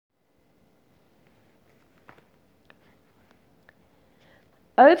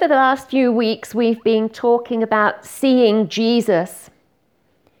Over the last few weeks, we've been talking about seeing Jesus.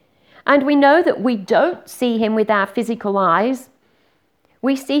 And we know that we don't see him with our physical eyes.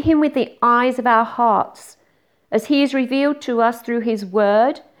 We see him with the eyes of our hearts, as he is revealed to us through his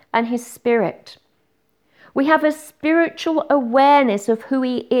word and his spirit. We have a spiritual awareness of who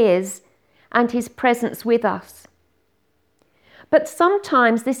he is and his presence with us. But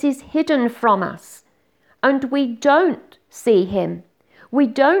sometimes this is hidden from us, and we don't see him. We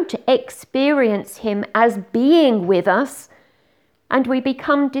don't experience him as being with us, and we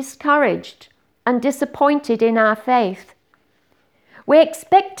become discouraged and disappointed in our faith. We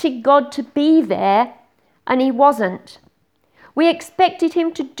expected God to be there, and he wasn't. We expected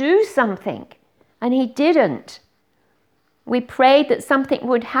him to do something, and he didn't. We prayed that something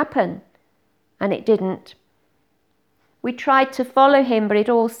would happen, and it didn't. We tried to follow him, but it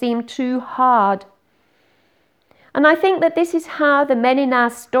all seemed too hard. And I think that this is how the men in our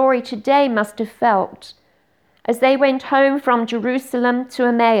story today must have felt as they went home from Jerusalem to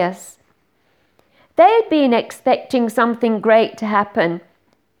Emmaus. They had been expecting something great to happen.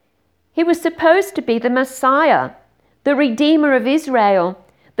 He was supposed to be the Messiah, the Redeemer of Israel,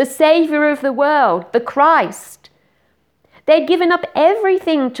 the Saviour of the world, the Christ. They'd given up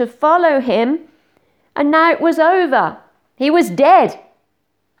everything to follow him, and now it was over. He was dead.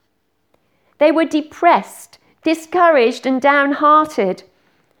 They were depressed, discouraged and downhearted,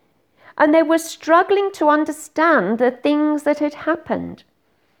 and they were struggling to understand the things that had happened.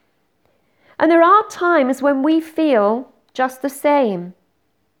 And there are times when we feel just the same.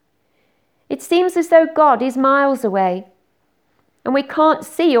 It seems as though God is miles away, and we can't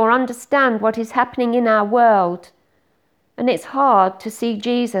see or understand what is happening in our world, and it's hard to see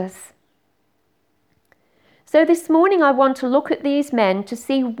Jesus. So this morning I want to look at these men to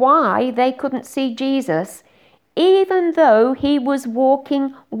see why they couldn't see Jesus, even though he was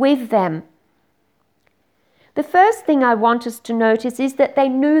walking with them. The first thing I want us to notice is that they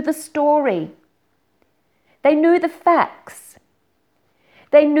knew the story. They knew the facts.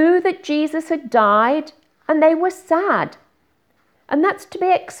 They knew that Jesus had died, and they were sad. And that's to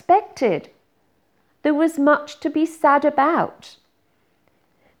be expected. There was much to be sad about.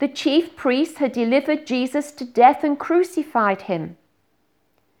 The chief priests had delivered Jesus to death and crucified him.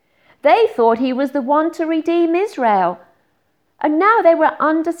 They thought he was the one to redeem Israel, and now they were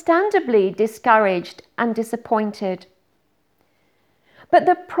understandably discouraged and disappointed. But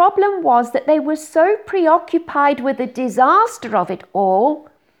the problem was that they were so preoccupied with the disaster of it all,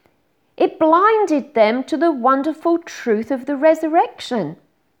 it blinded them to the wonderful truth of the resurrection.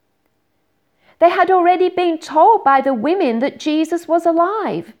 They had already been told by the women that Jesus was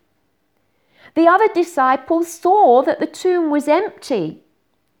alive. The other disciples saw that the tomb was empty.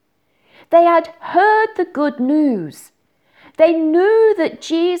 They had heard the good news. They knew that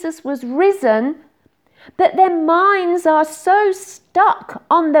Jesus was risen, but their minds are so stuck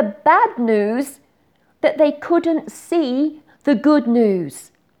on the bad news that they couldn't see the good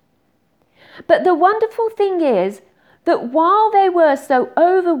news. But the wonderful thing is that while they were so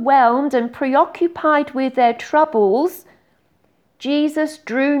overwhelmed and preoccupied with their troubles, Jesus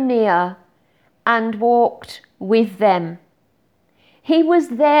drew near and walked with them. He was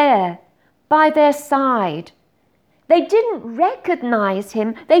there by their side. They didn't recognize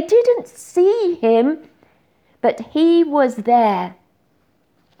him. They didn't see him, but he was there.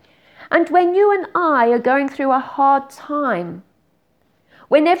 And when you and I are going through a hard time,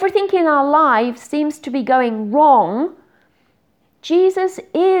 when everything in our lives seems to be going wrong, Jesus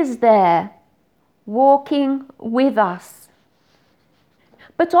is there, walking with us.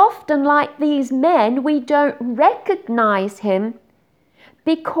 But often, like these men, we don't recognize him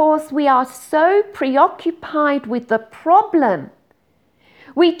because we are so preoccupied with the problem.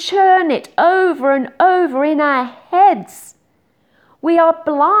 We churn it over and over in our heads. We are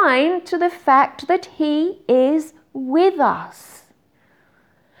blind to the fact that he is with us.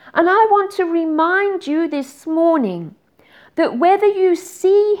 And I want to remind you this morning that whether you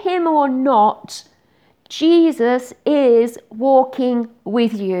see him or not, Jesus is walking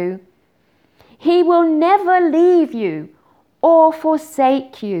with you. He will never leave you or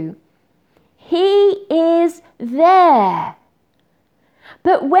forsake you. He is there.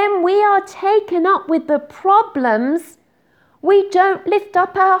 But when we are taken up with the problems, we don't lift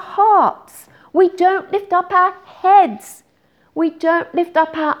up our hearts. We don't lift up our heads. We don't lift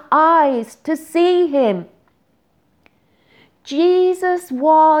up our eyes to see him. Jesus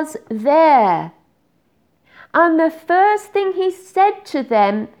was there. And the first thing he said to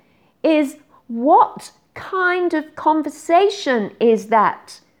them is, what kind of conversation is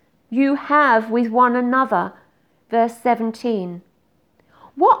that you have with one another? Verse 17.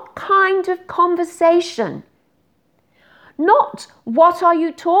 What kind of conversation? Not what are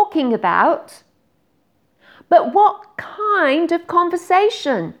you talking about, but what kind of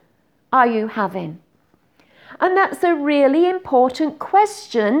conversation are you having? And that's a really important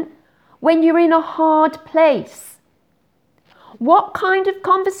question when you're in a hard place. What kind of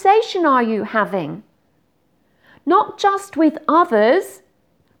conversation are you having? Not just with others,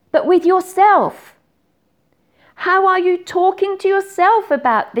 but with yourself. How are you talking to yourself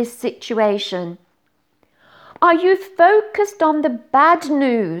about this situation? Are you focused on the bad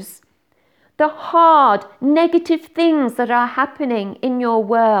news, the hard, negative things that are happening in your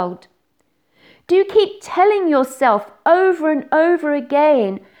world? Do you keep telling yourself over and over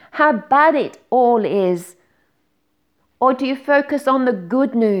again how bad it all is? Or do you focus on the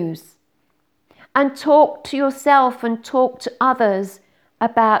good news and talk to yourself and talk to others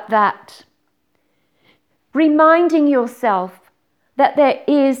about that? Reminding yourself that there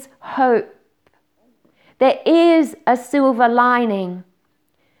is hope. There is a silver lining.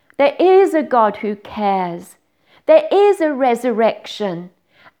 There is a God who cares. There is a resurrection.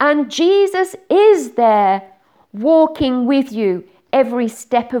 And Jesus is there walking with you every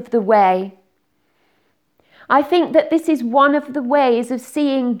step of the way. I think that this is one of the ways of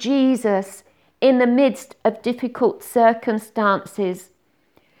seeing Jesus in the midst of difficult circumstances.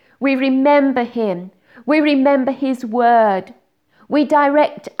 We remember him. We remember his word. We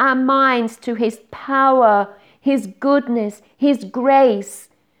direct our minds to his power, his goodness, his grace.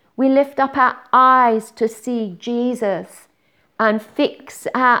 We lift up our eyes to see Jesus and fix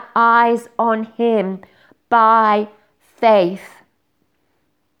our eyes on him by faith.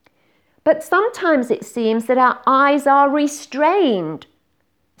 But sometimes it seems that our eyes are restrained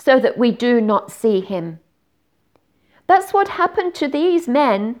so that we do not see him. That's what happened to these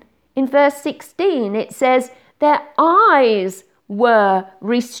men in verse 16. It says their eyes were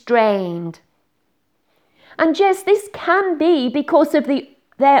restrained. And yes, this can be because of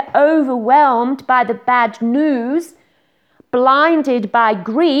they're overwhelmed by the bad news, blinded by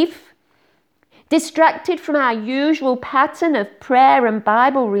grief, distracted from our usual pattern of prayer and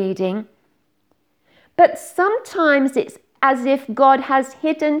Bible reading. But sometimes it's as if God has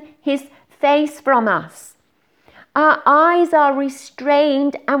hidden his face from us. Our eyes are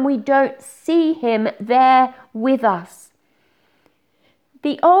restrained and we don't see him there with us.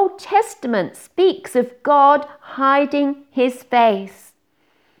 The Old Testament speaks of God hiding his face.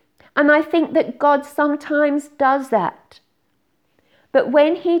 And I think that God sometimes does that. But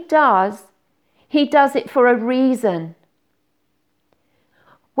when he does it for a reason.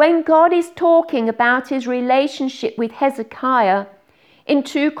 When God is talking about his relationship with Hezekiah in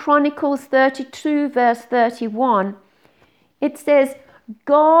 2 Chronicles 32 verse 31, it says,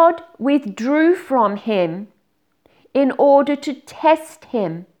 God withdrew from him in order to test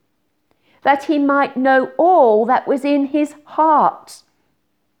him, that he might know all that was in his heart.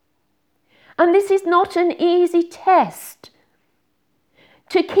 And this is not an easy test,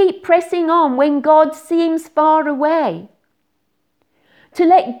 to keep pressing on when God seems far away, to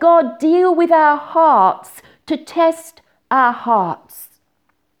let God deal with our hearts, to test our hearts.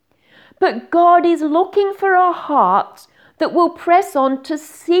 But God is looking for a heart that will press on to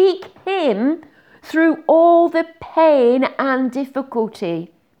seek him through all the pain and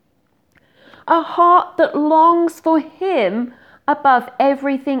difficulty. A heart that longs for him above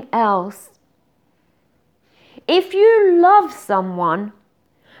everything else. If you love someone,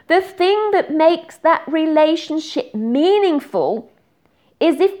 the thing that makes that relationship meaningful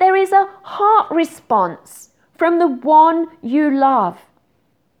is if there is a heart response from the one you love.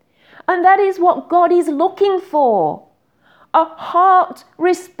 And that is what God is looking for, a heart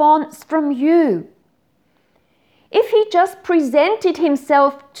response from you. If he just presented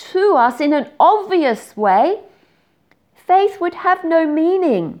himself to us in an obvious way, faith would have no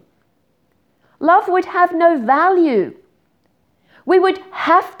meaning. Love would have no value. We would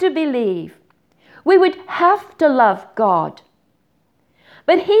have to believe. We would have to love God.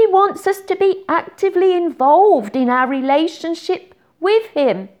 But he wants us to be actively involved in our relationship with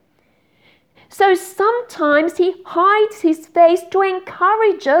him. So sometimes he hides his face to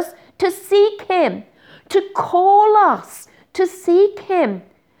encourage us to seek him, to call us to seek him,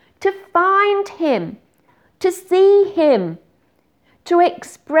 to find him, to see him, to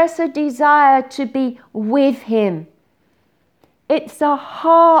express a desire to be with him. It's a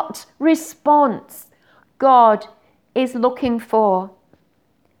heart response God is looking for.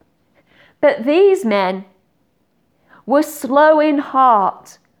 But these men were slow in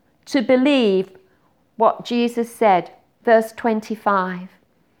heart to believe what Jesus said, verse 25.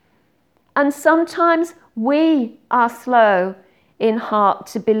 And sometimes we are slow in heart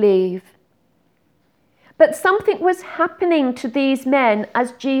to believe. But something was happening to these men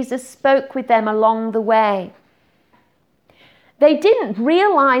as Jesus spoke with them along the way. They didn't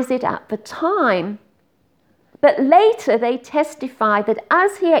realize it at the time, but later they testified that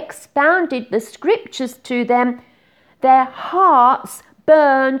as he expounded the scriptures to them, their hearts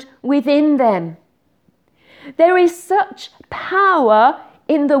burned within them. There is such power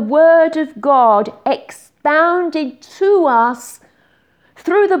in the Word of God expounded to us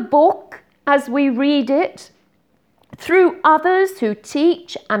through the book as we read it, through others who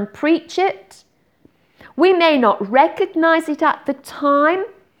teach and preach it. We may not recognize it at the time.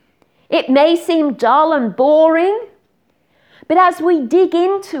 It may seem dull and boring, but as we dig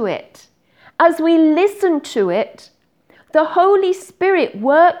into it, as we listen to it, the Holy Spirit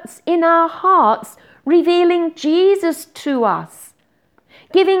works in our hearts, revealing Jesus to us,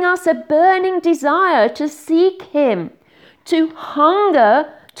 giving us a burning desire to seek him, to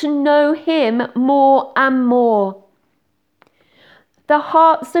hunger to know him more and more. The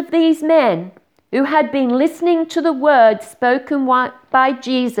hearts of these men who had been listening to the words spoken by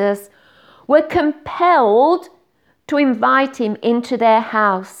Jesus were compelled to invite him into their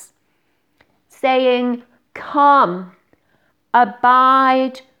house, saying, "Come,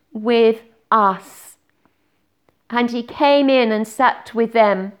 abide with us." And he came in and sat with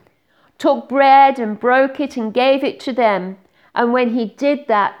them, took bread and broke it and gave it to them. And when he did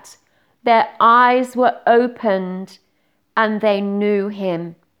that, their eyes were opened and they knew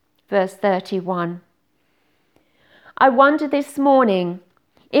him. Verse 31. I wonder this morning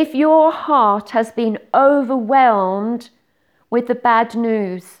if your heart has been overwhelmed with the bad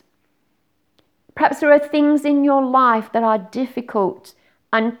news. Perhaps there are things in your life that are difficult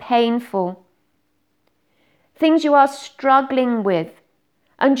and painful, things you are struggling with,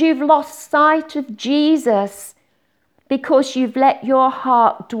 and you've lost sight of Jesus because you've let your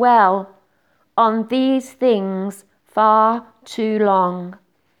heart dwell on these things far too long.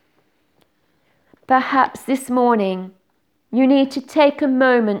 Perhaps this morning you need to take a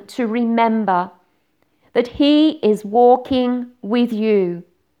moment to remember that he is walking with you.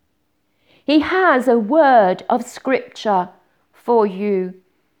 He has a word of scripture for you.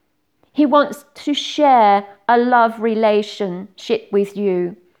 He wants to share a love relationship with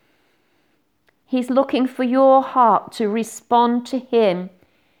you. He's looking for your heart to respond to him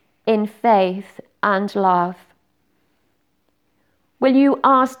in faith and love. Will you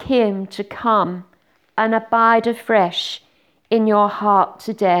ask him to come and abide afresh in your heart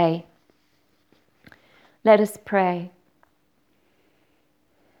today? Let us pray.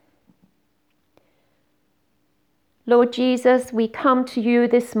 Lord Jesus, we come to you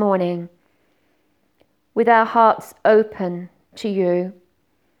this morning with our hearts open to you.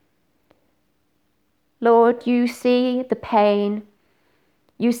 Lord, you see the pain,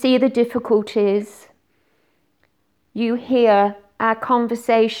 you see the difficulties, you hear our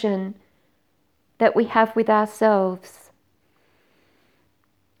conversation that we have with ourselves.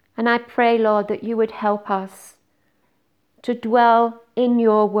 And I pray, Lord, that you would help us to dwell in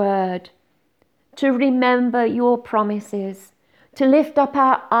your word, to remember your promises, to lift up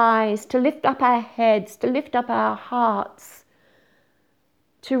our eyes, to lift up our heads, to lift up our hearts,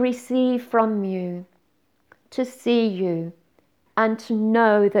 to receive from you, to see you, and to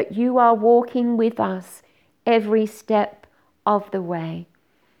know that you are walking with us every step of the way.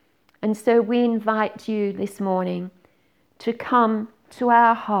 And so we invite you this morning to come to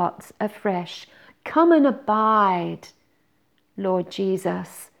our hearts afresh. Come and abide, Lord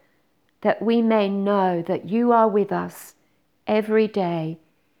Jesus, that we may know that you are with us every day.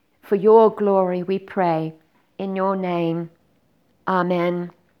 For your glory we pray in your name.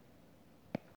 Amen.